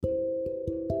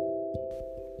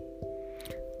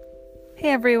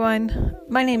Hey everyone,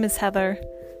 my name is Heather.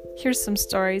 Here's some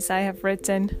stories I have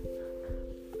written.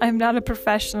 I'm not a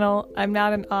professional, I'm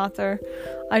not an author.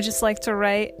 I just like to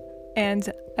write,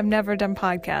 and I've never done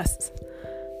podcasts.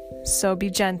 So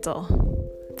be gentle.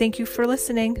 Thank you for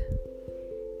listening.